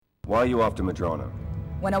Why are you after Medrano?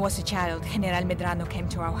 When I was a child, General Medrano came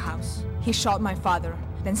to our house. He shot my father,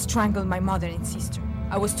 then strangled my mother and sister.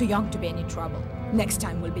 I was too young to be any trouble. Next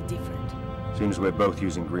time will be different. Seems we're both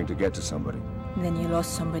using green to get to somebody. Then you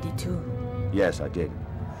lost somebody too. Yes, I did.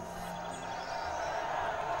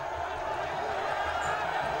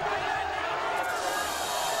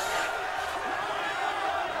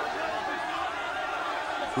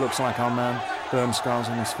 Looks like our man. Burn scars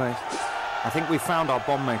on his face. I think we found our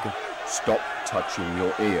bomb maker. Stop touching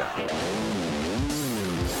your ear.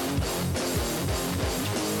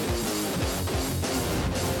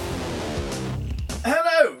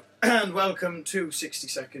 Hello, and welcome to 60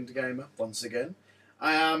 Second Gamer once again.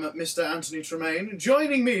 I am Mr. Anthony Tremaine.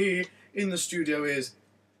 Joining me in the studio is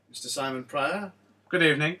Mr. Simon Pryor. Good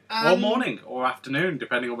evening, or morning, or afternoon,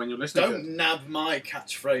 depending on when you're listening to it. Don't nab my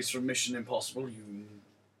catchphrase from Mission Impossible, you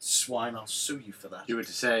swine. I'll sue you for that. You were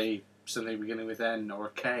to say something beginning with N or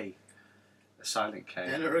a K. A silent K.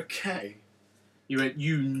 N or a K? You went,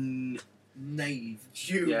 you... Knave.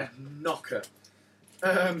 You Yeah. knocker.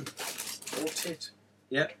 Or tit.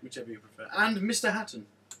 Yeah. Whichever you prefer. And Mr. Hatton.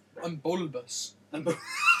 I'm bulbous. And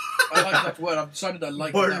I like that word. I've decided I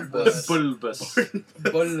like that word. Bulbous.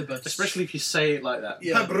 Bulbous. Especially if you say it like that.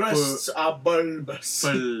 Yeah. her breasts are bulbous.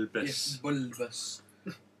 Bulbous. Yes, bulbous.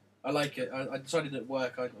 I like it. I decided at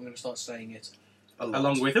work I'm going to start saying it.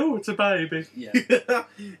 Along with, oh, it's a baby. Yeah.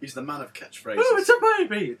 He's the man of catchphrases. Oh, it's a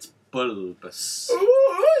baby. It's bulbous.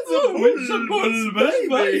 Oh, it's a bulbous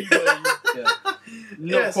baby. Yeah. Not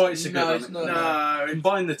Yes. quite so good. No, on it's it. not. No,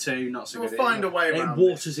 Combine the two, not so We'll good. find a way It around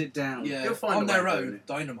waters it down. Yeah. You'll find on a their way doing own, it.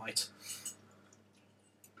 dynamite.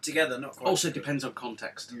 together, not quite. Also depends on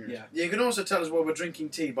context. Yeah. You can also tell us while we're drinking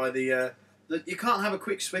tea by the you can't have a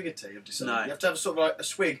quick swig of tea. I've decided. No. You have to have sort of like a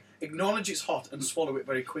swig, acknowledge it's hot, and swallow it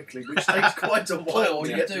very quickly, which takes quite a while Or to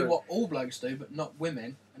you get do through. what all blokes do, but not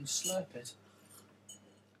women, and slurp it.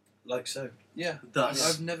 Like so. Yeah.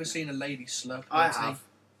 Thus. I've never seen a lady slurp I her tea. have.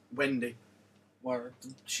 Wendy. Well,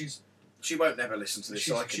 she's She won't never listen to this.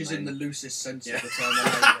 so I can she's name in the it. loosest sense Yeah. of the term.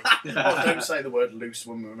 a lady. Oh, don't say the word loose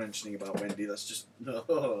when we're mentioning about Wendy. That's just.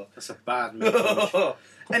 That's a bad message.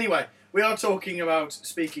 Anyway, we are talking about.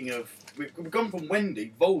 Speaking of, we've gone from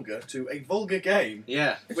Wendy vulgar to a vulgar game,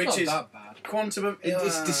 Yeah. It's which not is that bad. Quantum.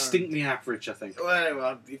 It's distinctly average, I think.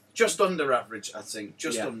 Well, just under average, I think.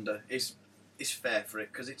 Just Yeah. under is fair for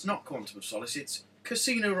it because it's not Quantum of Solace. It's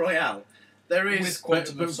Casino Royale. There is With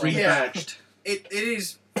Quantum But of Solace. rebadged. it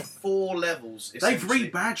is 4 levels. They've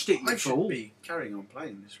essentially. rebadged it, you I should fool. be carrying on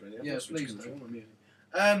playing this. Really, I've Yeah, lost switch please control do.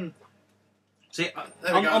 immediately. See,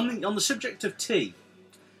 There we go. on the subject of tea,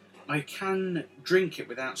 I can drink it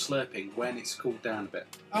without slurping when it's cooled down a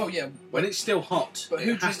bit. Oh yeah, When it's still hot, but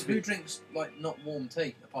it has to be. who drinks like not warm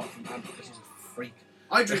tea apart from Andy because he's a freak.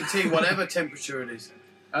 I drink tea whatever temperature it is.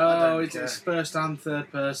 I Oh, don't it's first and third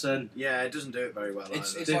person. Yeah, it doesn't do it very well.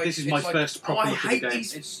 It's either. like- This is my it's like- first Oh, proper I look at the hate game.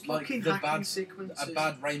 these It's like fucking the hacking bad sequences. a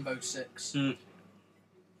bad Rainbow Six.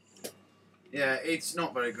 Yeah, it's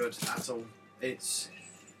not very good at all. It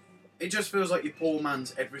just feels like your poor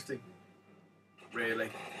man's everything. Really.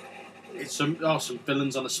 It's Some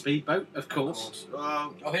villains on a speedboat, of course.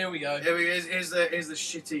 Oh, Oh, here we go. here we go. Here's the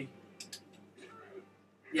shitty.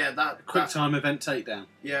 Yeah, that Quick that, time event takedown.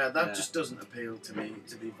 Yeah, that Yeah. just doesn't appeal to me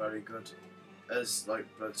to be very good as like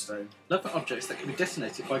Bloodstone. Love for objects that can be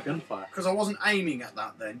detonated by gunfire. Because I wasn't aiming at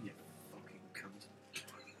that then. You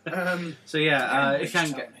fucking cunt. So yeah, You're if you can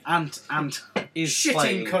rich, get Tony. Ant is Shitting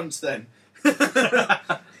playing. cunt then.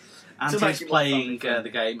 Ant make is it more playing family friendly. the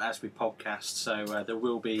game as we podcast, so there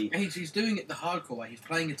will be. He's doing it the hardcore way. He's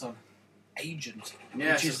playing it on Agent,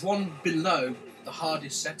 Yeah, which is one below the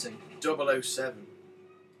hardest setting. 007.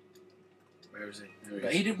 Where is he? There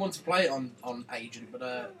But he he is. didn't want to play it on Agent,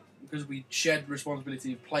 but because we shared the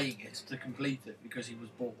responsibility of playing it to complete it because he was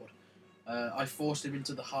bored, I forced him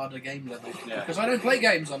into the harder game level. Yeah. Because I don't play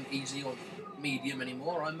games on easy or medium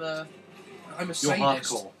anymore. I'm a You're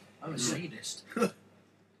sadist. hardcore. I'm a sadist.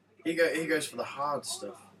 He goes for the hard stuff.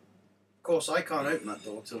 Of course, I can't open that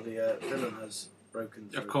door till the villain has broken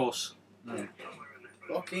through. Of course. No.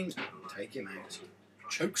 Blocking. Take him out.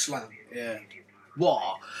 Choke slam. Yeah.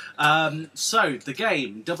 War. So, the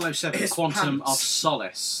game, 007 His Quantum pants. of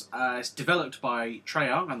Solace, is developed by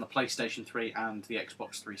Treyarch on the PlayStation 3 and the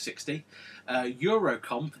Xbox 360.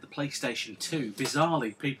 Eurocom for the PlayStation 2.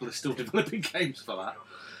 Bizarrely, people are still developing games for that.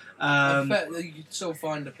 I bet that you could still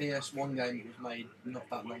find a PS1 game that was made not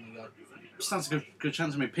that long ago. Stands a good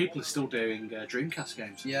chance. I mean, people are still doing Dreamcast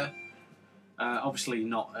games. Yeah. Obviously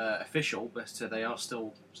not official, but they are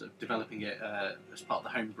still sort of developing it as part of the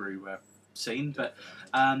homebrew seen, but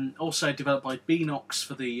also developed by Beanox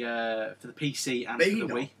for the PC and for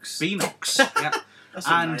the Wii. Beanox, yeah. That's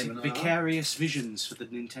a And name and a half. Vicarious Visions for the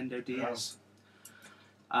Nintendo DS.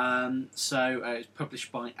 So it's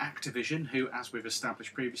published by Activision, who, as we've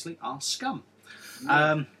established previously, are scum.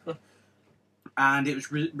 And it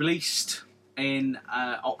was released in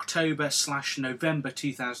October/November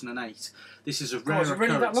 2008. This is a rare Was it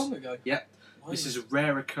occurrence. really that long ago? Yep. This is a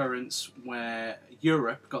rare occurrence where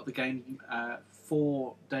Europe got the game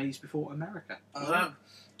 4 days before America. Well,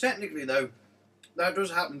 technically, though, that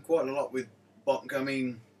does happen quite a lot with. I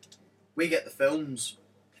mean, we get the films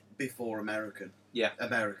before American. Yeah.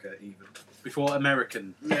 America, even. Before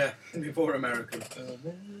American. Yeah, before American.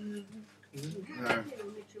 No.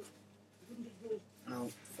 Oh,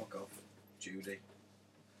 fuck off, Judy.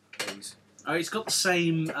 Please. Oh, it's got the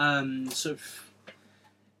same sort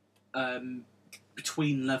of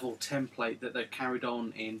between level template that they've carried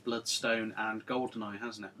on in Bloodstone and GoldenEye,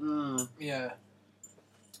 hasn't it? Yeah.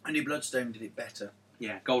 Only Bloodstone did it better.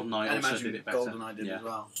 Yeah, GoldenEye I also imagine did it better. GoldenEye did yeah. as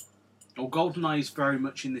well. Well, GoldenEye is very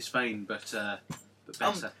much in this vein, but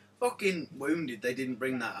better. Fucking Wounded, they didn't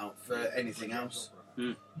bring that out for anything else.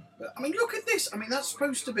 Mm. But, I mean, look at this. I mean, that's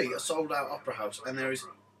supposed to be a sold-out opera house, and there is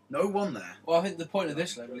no one there. Well, I think the point of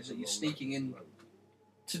this level is that you're sneaking in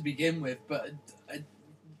to begin with, but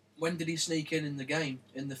when did he sneak in the game,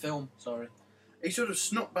 in the film? Sorry. He sort of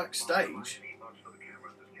snuck backstage,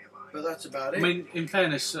 but that's about it. I mean, in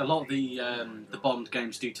fairness, a lot of the Bond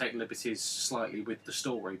games do take liberties slightly with the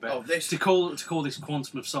story, but Oh, this- to call this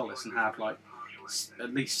Quantum of Solace and have like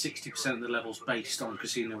at least 60% of the levels based on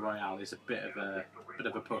Casino Royale is a bit of a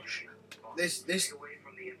push. This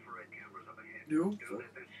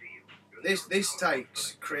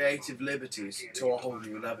takes creative liberties to a whole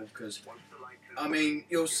new level, because I mean,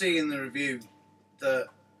 you'll see in the review that,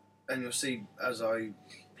 and you'll see as I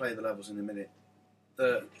play the levels in a minute,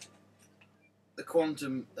 that the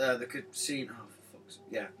Quantum, the casino,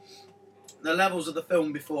 the levels of the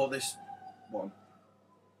film before this one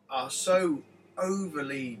are so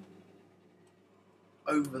overly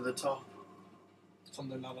over the top.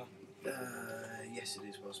 Tondo Lava. Yes, it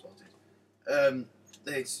is well spotted.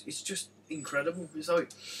 It's just incredible. It's like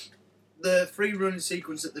the free run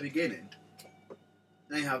sequence at the beginning.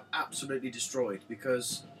 They have absolutely destroyed,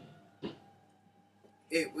 because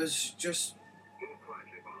it was just.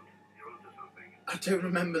 I don't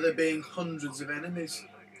remember there being hundreds of enemies.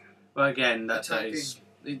 Well, again, that Attacking. is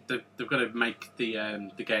they've got to make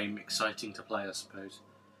the game exciting to play, I suppose.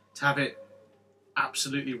 To have it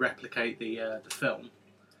absolutely replicate the film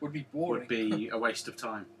Would be boring. would be a waste of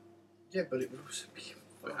time. Yeah, but it would also be.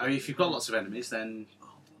 I mean, if you've got lots of enemies, then Oh,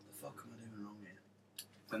 what the fuck am I doing wrong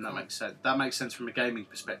here? that makes sense. That makes sense from a gaming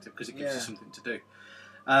perspective because it gives Yeah. you something to do.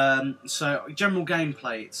 So, general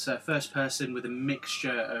gameplay, it's first person with a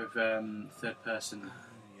mixture of third person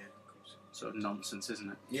Yeah, of course. sort of nonsense,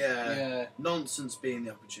 isn't it? Yeah. Nonsense being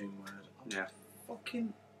the opportune word. Yeah.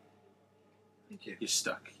 Fucking. Thank you. You're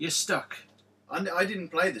stuck. You're stuck. I didn't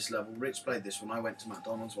play this level. Rich played this one. I went to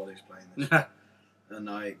McDonald's while he was playing this, and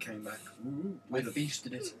I came back. I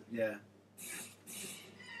feasted it. Yeah.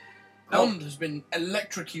 Bond has been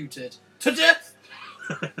electrocuted to death.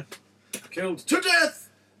 Killed to death.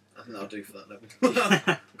 I think that'll do for that level.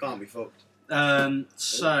 Can't be fucked.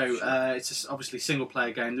 It's obviously a single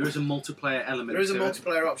player game. There is a multiplayer element. There is a to it.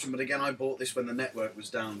 multiplayer option, but again, I bought this when the network was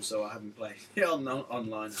down, so I haven't played it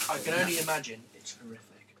online. I can only imagine it's horrific.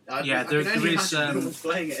 I Yeah, can there only is, imagine no one's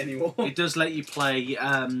playing it anymore. It does let you play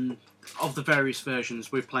of the various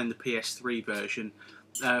versions. We're playing the PS3 version.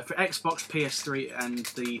 For Xbox, PS3, and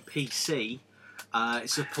the PC, it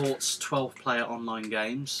supports 12-player online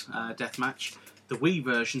games, deathmatch. The Wii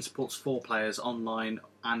version supports 4 players online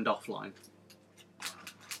and offline.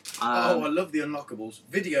 I love the unlockables,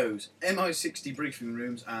 videos, MI60 briefing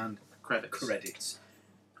rooms, and Credits.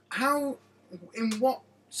 How, in what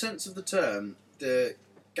sense of the term, do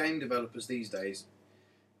game developers these days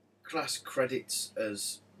class credits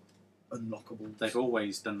as unlockables? They've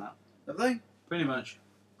always done that. Have they? Pretty much.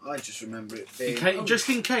 I just remember it being... Just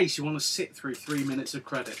in case you want to sit through 3 minutes of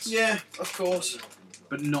credits, Yeah, of course.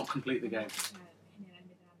 but not complete the game.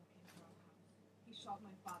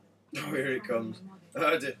 Oh, here it comes.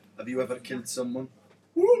 Have you ever killed someone?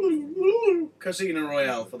 Casino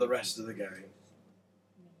Royale for the rest of the game.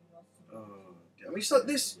 Oh, I mean, it's like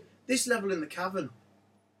this level in the cavern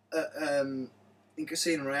in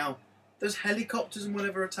Casino Royale. There's helicopters and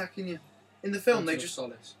whatever attacking you. In the film, they just...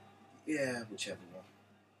 Solace. Yeah, whichever one.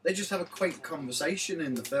 They just have a quaint conversation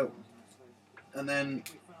in the film. And then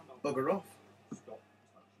bugger off.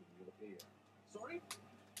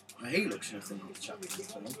 Now, he looks nothing like the chap in the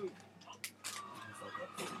film.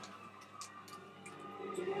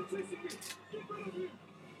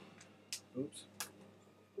 Oops.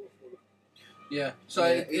 Yeah. So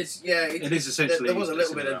Yeah, it's It is essentially There was a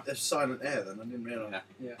little bit Casino of silent air then. I didn't realise.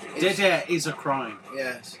 Yeah. yeah. Dead air is a crime.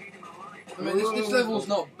 Yes. I mean, this level's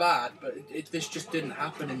not bad, but this just didn't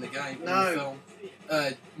happen in the game. In No. the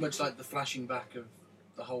film. Much like the flashing back of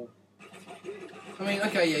the whole. I mean,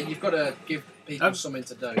 okay, yeah, you've got to give people something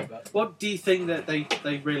to do, but What do you think that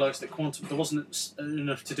they realised that there wasn't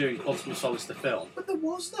enough to do in Quantum of Solace the film? But there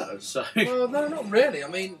was though. So well, no, not really. I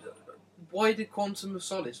mean, why did Quantum of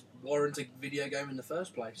Solace warrant a video game in the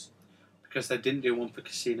first place? because they didn't do one for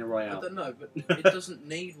Casino I Royale. don't know, but it doesn't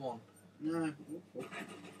need one. No.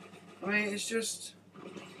 I mean, it's just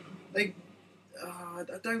they. I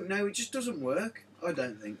don't know. It just doesn't work. I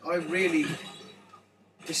don't think. I really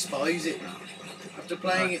despise it now. After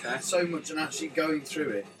playing Okay. it so much and actually going through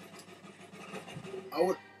it, I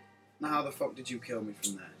would. Now, how the fuck did you kill me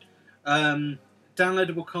from there?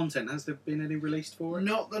 Downloadable content. Has there been any released for it?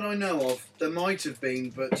 Not that I know of. There might have been,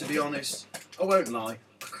 but to be honest, I won't lie.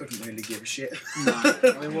 I couldn't really give a shit. No.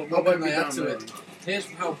 I mean, what I won't can be they add to it? downloading. Here's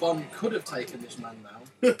how Bond could have taken this man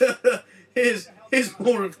down. here's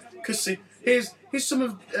more of here's some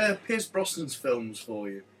of Pierce Brosnan's films for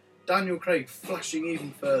you. Daniel Craig flashing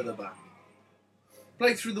even further back.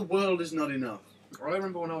 Play Through the World is not enough. I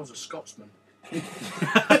remember when I was a Scotsman.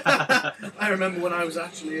 I remember when I was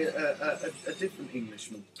actually a different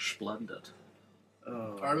Englishman. Splendid.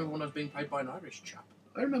 Oh. I remember when I was being paid by an Irish chap.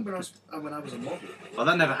 I remember when I was a model. Well,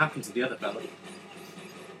 that never happened to the other fella.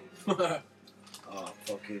 Oh,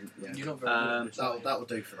 fucking yeah. You're not very good. That'll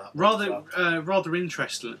do for that. one as Rather, well. rather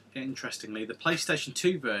interestingly, the PlayStation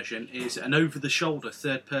 2 version is an over-the-shoulder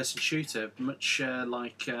third-person shooter, much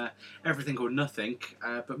like Everything or Nothing,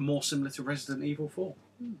 but more similar to Resident Evil 4.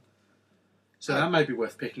 So that may be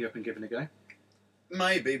worth picking up and giving a go.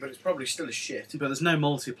 Maybe, but it's probably still a shit. But there's no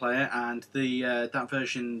multiplayer, and that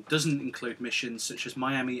version doesn't include missions such as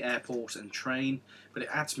Miami Airport and Train, but it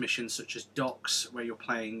adds missions such as Docks, where you're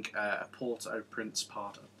playing a Port-au-Prince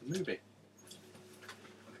part of the movie.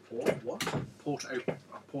 What?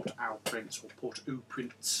 Port-au-Prince or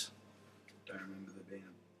Port-au-Prince. Don't remember there being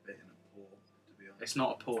a bit in a port, to be honest. It's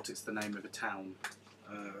not a port; it's the name of a town.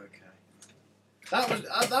 Oh, okay.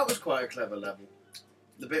 That was quite a clever level.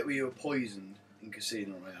 The bit where you were poisoned in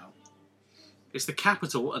Casino Royale. It's the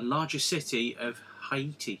capital and largest city of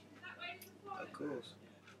Haiti. Of course.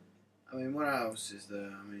 I mean, what else is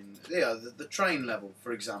there? I mean, yeah, the train level,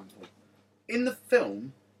 for example. In the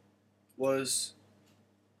film was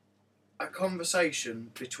a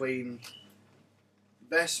conversation between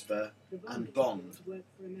Vesper and Bond.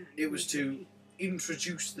 It was to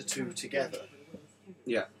introduce the two together.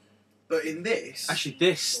 Yeah. But in this... Actually,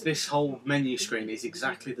 this whole menu screen is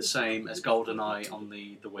exactly the same as GoldenEye on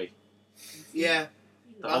the Wii. Yeah.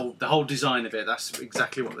 The whole design of it, that's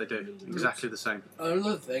exactly what they do. Exactly the same.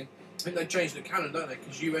 Another thing, I think they changed the canon, don't they?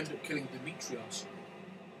 Because you end up killing Demetrios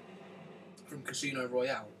from Casino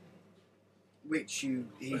Royale. Which you...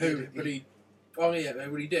 He didn't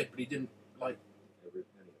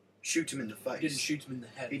shoot him in the face. He didn't shoot him in the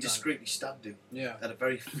head. He no. discreetly stabbed him Yeah. at a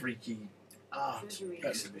very freaky art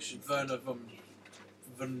exhibition. Werner von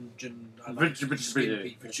Vungen.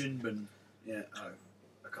 Virginman. Yeah, oh.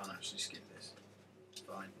 I can't actually skip this.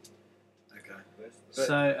 Fine. Okay. But,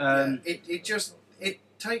 So, it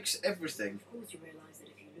takes everything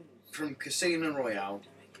from Casino Royale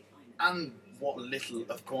and what little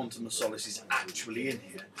of Quantum of Solace is actually in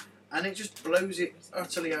here, and it just blows it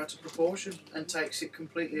utterly out of proportion and takes it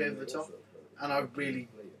completely over the top. And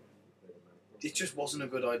it just wasn't a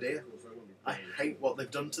good idea. I hate what they've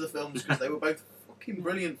done to the films because they were both fucking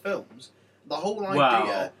brilliant films. The whole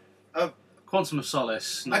idea of... Quantum of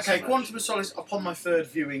Solace. not so Okay, much. Quantum of Solace upon my third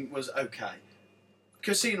viewing was okay.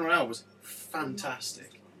 Casino Royale was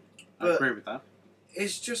fantastic. I But agree with that.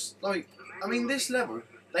 it's just like, I mean, this level,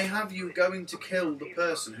 they have you going to kill the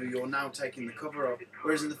person who you're now taking the cover of,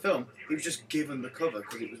 whereas in the film, he was just given the cover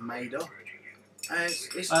because it was made up. And it's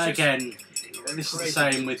just, Again, this is the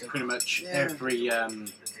same with pretty much Yeah. every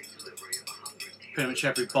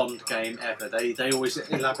Bond game ever. They always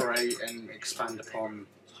elaborate and expand upon.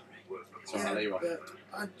 Sorry, I'll let you off. but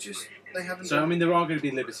they haven't. So I mean, there are going to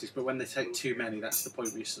be liberties, but when they take too many, that's the point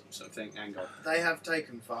where you sort of think, hang on. They have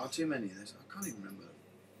taken far too many of this. I can't even remember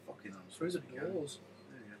the fucking answer. Through the There you go. doors.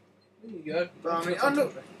 There you go. There you go. But I mean, oh,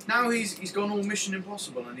 look, now he's gone all Mission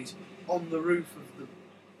Impossible and he's on the roof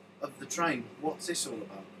of the train. What's this all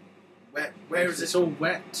about? Where is It's this? all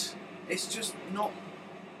wet. It's just not.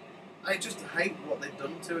 I just hate what they've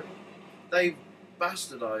done to it. They've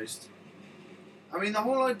bastardised. I mean, the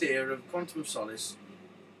whole idea of Quantum of Solace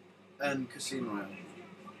and Casino Royale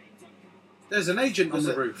There's an agent on was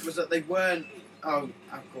the it, roof. was that they weren't. Oh,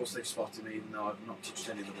 of course they spotted me, even though I've not touched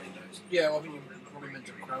any of the windows. Yeah, well, I think you probably meant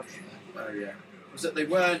to crouch there. Oh yeah. Was that they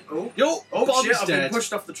weren't? Oh, Yo, oh Bond's shit! I've been dead.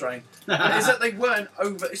 pushed off the train. Is that they weren't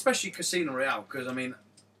over, especially Casino Royale, because I mean,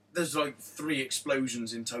 there's like 3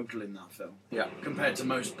 explosions in total in that film. Yeah. Compared to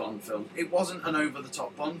most Bond films, it wasn't an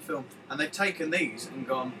over-the-top Bond film, and they've taken these and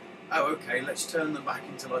gone, oh, okay, let's turn them back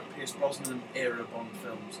into like Pierce Brosnan era Bond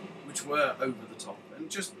films, which were over the top,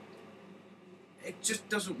 and it just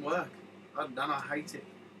doesn't work, and I hate it.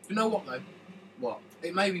 You know what, though? What?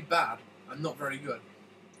 It may be bad and not very good,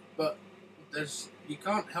 but you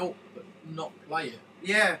can't help but not play it.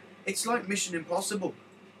 Yeah, it's like Mission Impossible.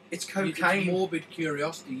 It's It's cocaine. morbid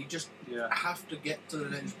curiosity. You just Yeah. have to get to the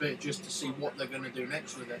next bit just to see what they're going to do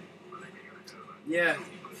next with it. Yeah.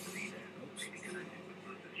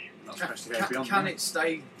 Not Can, supposed to go beyond can that. it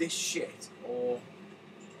stay this shit, or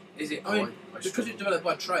is it? I mean, I because struggle. it's developed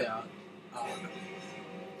by Treyarch,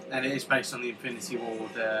 And it is based on the Infinity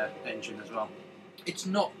Ward engine as well. it's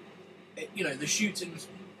not. The shooting's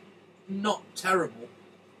not terrible.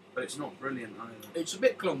 But it's not brilliant either. It's a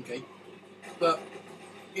bit clunky, but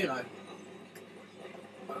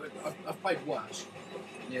I've played worse.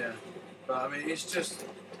 Yeah, but I mean, it's just.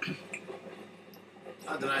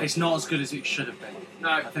 I don't know. It's not as good as it should have been. No,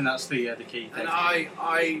 I think that's the key thing. and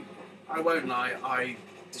I won't lie. I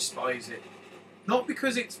despise it. Not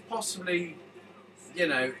because it's possibly,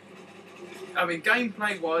 I mean,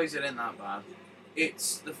 gameplay wise, it ain't that bad.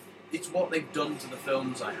 It's what they've done to the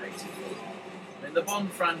films I hate it for. I mean, the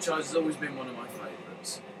Bond franchise has always been one of my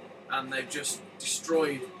favourites, and they've just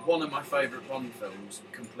destroyed one of my favourite Bond films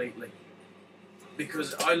completely.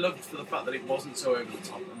 Because I loved for the fact that it wasn't so over the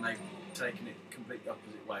top, and they've taken it completely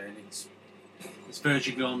opposite way, and It's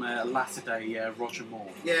verging on latter day Roger Moore.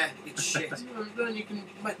 it's shit. Then you can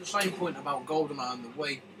make the same point about GoldenEye and the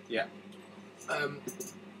Wii. Yeah.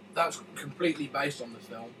 That's completely based on the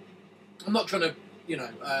film. I'm not trying to,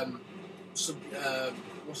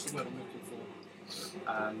 what's the word I'm looking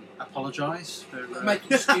for? Apologise for... Make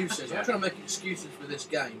excuses. Yeah. I'm trying to make excuses for this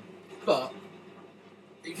game. But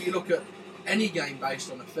if you look at any game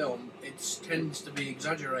based on a film, it tends to be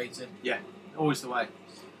exaggerated. Yeah, always the way.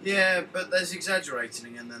 Yeah, but there's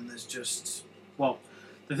exaggerating, and then there's just. Well,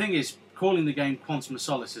 the thing is, calling the game Quantum of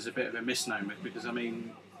Solace is a bit of a misnomer because, I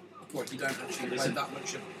mean... Well, you don't actually play Isn't- that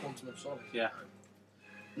much of Quantum of Solace. Yeah.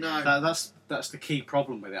 No. That's the key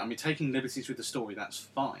problem with it. I mean, taking liberties with the story, that's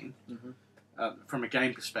fine from a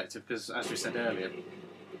game perspective, because as we said earlier,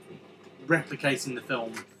 replicating the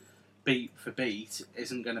film beat for beat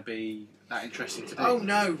isn't going to be that interesting to do. Oh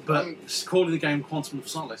no, But calling the game Quantum of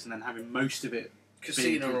Solace and then having most of it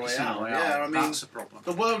Casino being Royale. Yeah, I mean, that's a problem.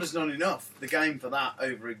 the world has known enough. The game for that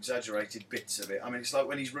over-exaggerated bits of it. I mean, it's like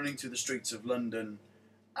when he's running through the streets of London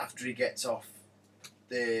after he gets off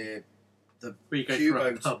the Where you go through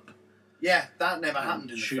a Q-boat. pub. Yeah, that never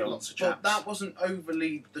happened in the shoot film. lots of But chaps. that wasn't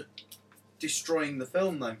overly destroying the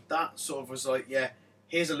film, though. That sort of was like, yeah,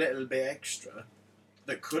 here's a little bit extra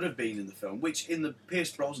that could have been in the film, which in the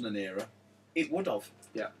Pierce Brosnan era, it would have.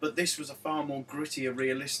 Yeah. But this was a far more grittier,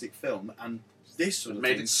 realistic film, and this sort of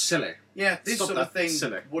Made thing, it silly. yeah, this Stop sort of that thing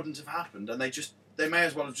silly. wouldn't have happened, and they may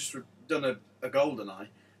as well have just done a GoldenEye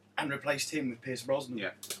and replaced him with Pierce Brosnan.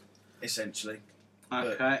 Yeah. Essentially.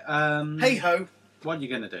 Okay. Hey ho! What are you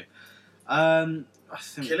going to do? I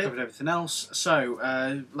think Kill we've it. covered everything else.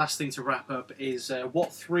 So, last thing to wrap up is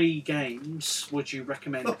what 3 games would you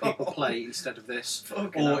recommend people play instead of this?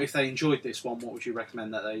 Fucking Or hell. if they enjoyed this one, what would you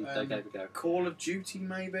recommend that they gave a go? Call of Duty,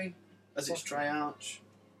 maybe, as it's Treyarch.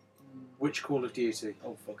 Which Call of Duty?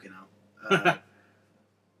 Oh fucking hell!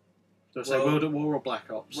 Do I say Well- World at War or Black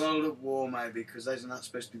Ops? World at War, maybe, because isn't that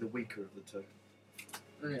supposed to be the weaker of the two?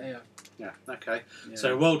 Yeah. yeah, okay. Yeah.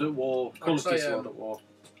 So World at War, Call of I'd say, Duty World at War.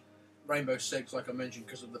 Rainbow Six, like I mentioned,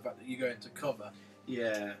 because of the fact that you go into cover,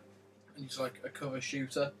 yeah, and it's like a cover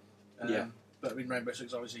shooter. Yeah. But in Rainbow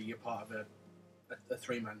Six, obviously, you're part of a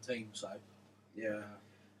 3-man team, so. yeah,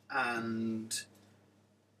 and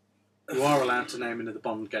You are allowed to name another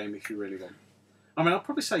Bond game if you really want. I mean, I'll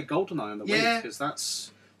probably say GoldenEye on the Yeah. Wii because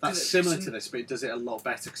that's Does it- similar it's to this, but it does it a lot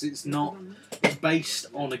better because it's based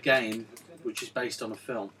on a game which is based on a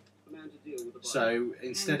film. So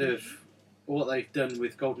instead of what they've done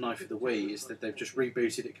with GoldenEye for the Wii is that they've just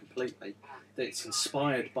rebooted it completely. That it's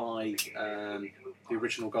inspired by the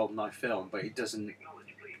original GoldenEye film, but it doesn't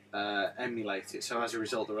emulate it. So as a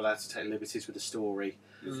result, they're allowed to take liberties with the story,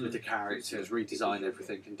 with the characters, redesign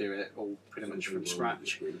everything, and do it all pretty much from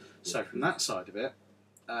scratch. So from that side of it,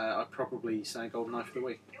 I'd probably say GoldenEye for the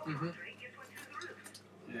Wii. Mm-hmm.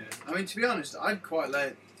 yeah. I mean, to be honest, I'd quite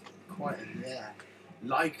like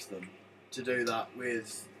them to do that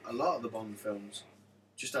with a lot of the Bond films.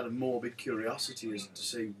 Just out of morbid curiosity as to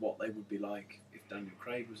see what they would be like if Daniel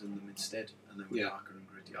Craig was in them instead, and they were darker and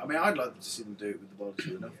gritty. I mean, I'd like to see them do it with the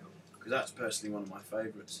Bodies of the Know, because that's personally one of my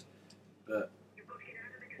favourites. But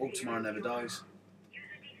All Tomorrow Never Dies,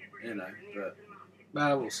 you know. But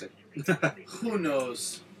Well, we'll see. who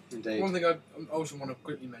knows? Indeed. One thing I also want to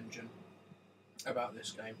quickly mention about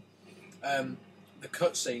this game, the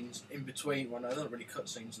cutscenes in between. Well, no, they're not really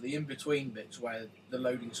cutscenes. The in between bits where the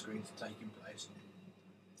loading screens are taking place.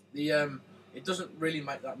 It doesn't really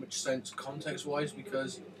make that much sense context-wise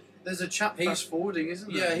because There's a chap He's- fast forwarding,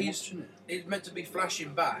 isn't there? yeah, I'm he's watching it. it's meant to be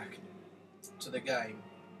flashing back to the game,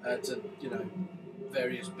 to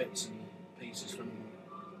various bits and pieces from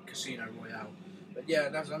Casino Royale. But yeah,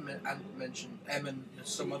 and as I mentioned, Em and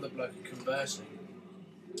some other bloke are conversing.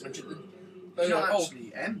 And It's not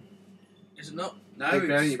actually M. is it not? No,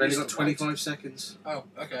 You've only it's got Mr. 25 White. seconds. Oh,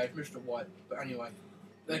 okay, it's Mr. White. But anyway,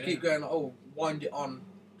 they Yeah. keep going, oh, wind it on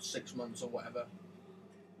 6 months or whatever.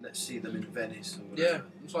 Let's see them in Venice or Yeah, whatever.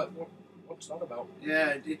 it's like, what's that about? Yeah,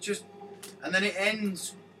 it just... And then it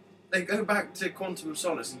ends... They go back to Quantum of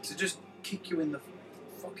Solace, and to just kick you in the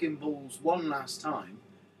fucking balls one last time,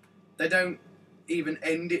 they don't even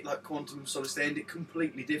end it like Quantum of Solace. They end it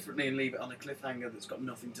completely differently and leave it on a cliffhanger that's got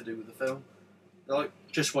nothing to do with the film. They're like,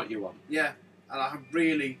 Just what you want. yeah, and I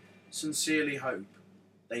really, sincerely hope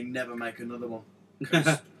they never make another one.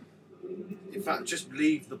 'Cause, in fact, just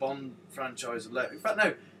leave the Bond franchise alone. In fact,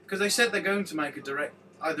 no, because they said they're going to make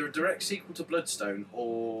either a direct sequel to Bloodstone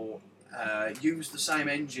or use the same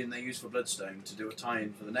engine they used for Bloodstone to do a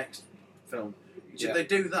tie-in for the next film. Which, if they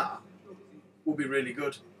do that, will be really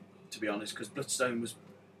good, to be honest, because Bloodstone was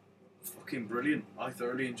fucking brilliant. I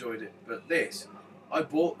thoroughly enjoyed it. But this, I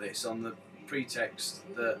bought this on the pretext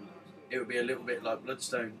that it would be a little bit like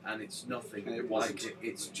Bloodstone, and it's nothing And it like wasn't. it.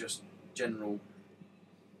 It's just general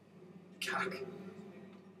cack.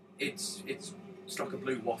 It's like a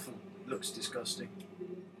blue waffle. Looks disgusting.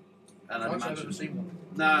 And I I've never imagine seen one.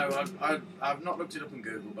 no, I've not looked it up on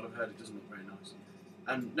Google, but I've heard it doesn't look very nice.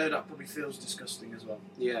 And no, that probably feels disgusting as well,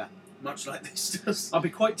 Yeah. much like this does. I'd be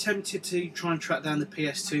quite tempted to try and track down the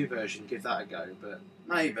PS2 version, give that a go, but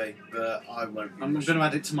Maybe, but I won't. Be I'm rushing. going to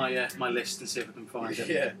add it to my list and see if I can find it.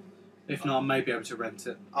 Yeah, If not, I may be able to rent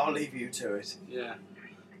it. I'll leave you to it. Yeah.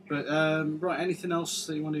 But, right, anything else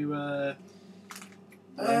that you want to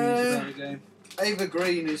raise about the game? Ava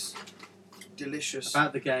Green is delicious.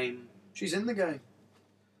 About the game. She's in the game.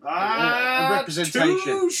 a representation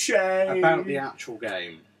touche. About the actual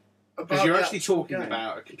game. Because About you're the actually actual talking game.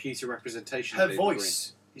 about a computer representation Her of Ava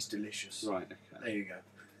voice is delicious. Green. Right, There okay. you go.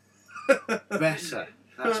 Better.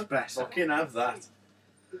 That's better. Fucking have that.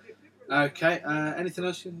 Okay, anything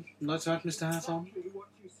else you'd like to add, Mr. Hatton?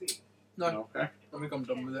 No, Okay. I think I'm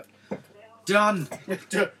done with it. Done!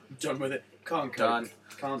 Done with it. Can't Done. cope.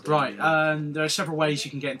 Can't do Right, it. there are several ways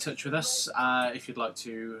you can get in touch with us. If you'd like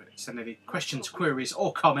to send any questions, queries,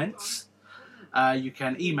 or comments, you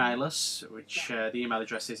can email us, which the email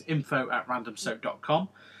address is info@randomsoap.com.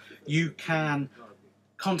 You can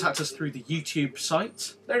contact us through the YouTube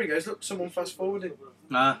site, There he goes. Look, someone fast forwarded.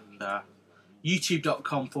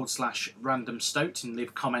 youtube.com/randomstote, and leave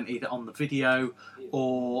a comment either on the video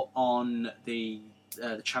or on the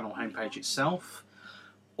channel homepage itself.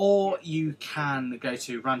 Or you can go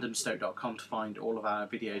to randomstote.com to find all of our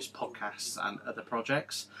videos, podcasts, and other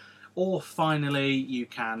projects. Or finally, you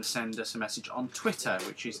can send us a message on Twitter,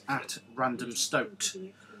 which is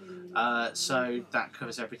 @randomstote. So that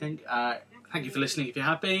covers everything. Thank you for listening if you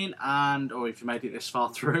have been, or if you made it this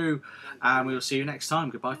far through. And we will see you next time.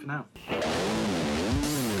 Goodbye for now.